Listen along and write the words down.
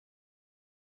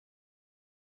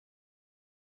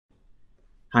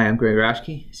Hi, I'm Greg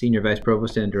Roschke, Senior Vice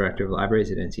Provost and Director of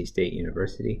Libraries at NC State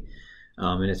University.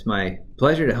 And it's my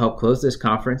pleasure to help close this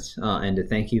conference and to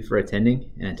thank you for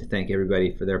attending and to thank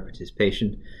everybody for their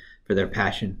participation, for their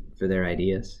passion, for their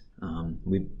ideas.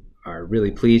 We are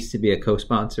really pleased to be a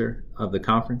co-sponsor of the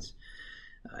conference.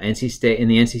 In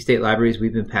the NC State Libraries,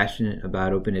 we've been passionate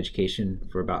about open education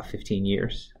for about 15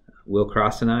 years. Will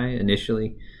Cross and I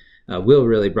initially, Will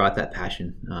really brought that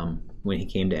passion when he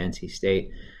came to NC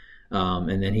State.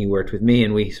 And then he worked with me,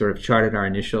 and we sort of charted our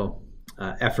initial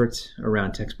efforts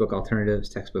around textbook alternatives,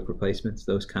 textbook replacements,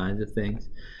 those kinds of things.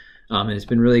 And it's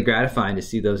been really gratifying to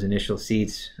see those initial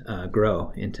seeds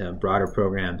grow into broader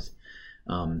programs.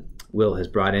 Will has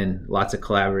brought in lots of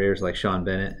collaborators like Sean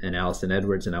Bennett and Allison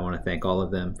Edwards, and I want to thank all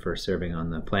of them for serving on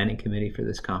the planning committee for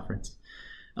this conference.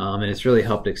 And it's really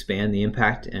helped expand the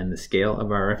impact and the scale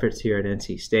of our efforts here at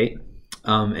NC State.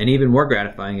 And even more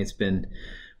gratifying, it's been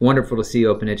wonderful to see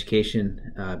open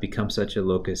education become such a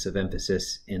locus of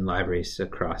emphasis in libraries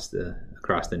across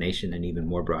the nation, and even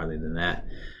more broadly than that.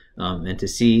 And to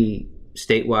see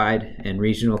statewide and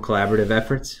regional collaborative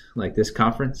efforts like this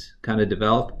conference kind of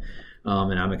develop.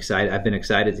 And I'm excited. I've been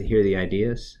excited to hear the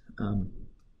ideas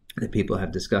that people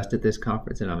have discussed at this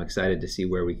conference, and I'm excited to see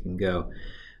where we can go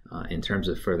in terms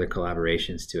of further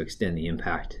collaborations to extend the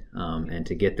impact and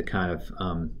to get the kind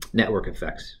of network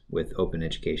effects with open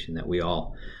education that we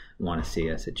all want to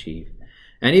see us achieve.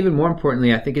 And even more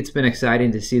importantly, I think it's been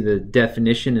exciting to see the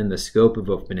definition and the scope of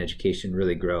open education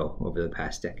really grow over the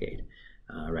past decade.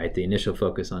 Right, the initial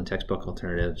focus on textbook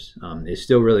alternatives is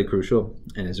still really crucial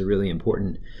and is a really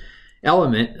important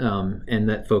element, and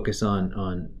that focus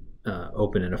on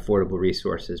open and affordable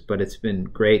resources. But it's been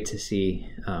great to see,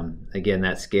 again,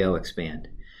 that scale expand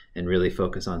and really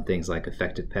focus on things like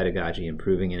effective pedagogy,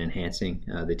 improving and enhancing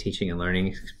the teaching and learning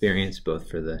experience, both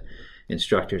for the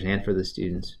instructors and for the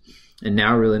students. And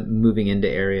now really moving into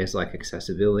areas like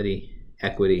accessibility,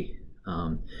 equity,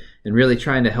 and really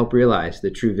trying to help realize the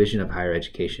true vision of higher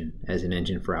education as an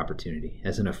engine for opportunity,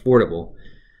 as an affordable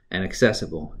and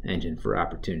accessible engine for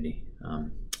opportunity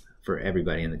for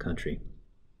everybody in the country.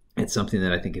 It's something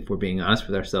that I think, if we're being honest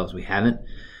with ourselves, we haven't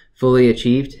fully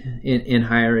achieved in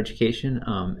higher education,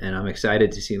 and I'm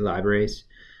excited to see libraries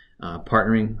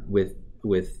partnering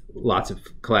with lots of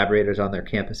collaborators on their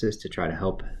campuses to try to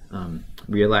help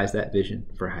realize that vision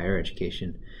for higher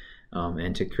education,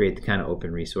 and to create the kind of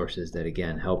open resources that,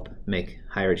 again, help make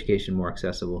higher education more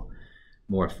accessible,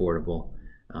 more affordable,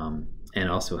 and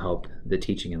also help the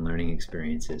teaching and learning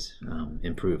experiences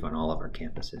improve on all of our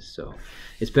campuses. So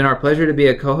it's been our pleasure to be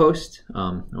a co-host.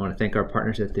 I want to thank our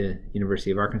partners at the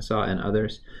University of Arkansas and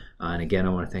others. And again, I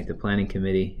want to thank the planning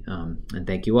committee, and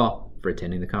thank you all for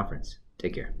attending the conference.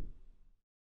 Take care.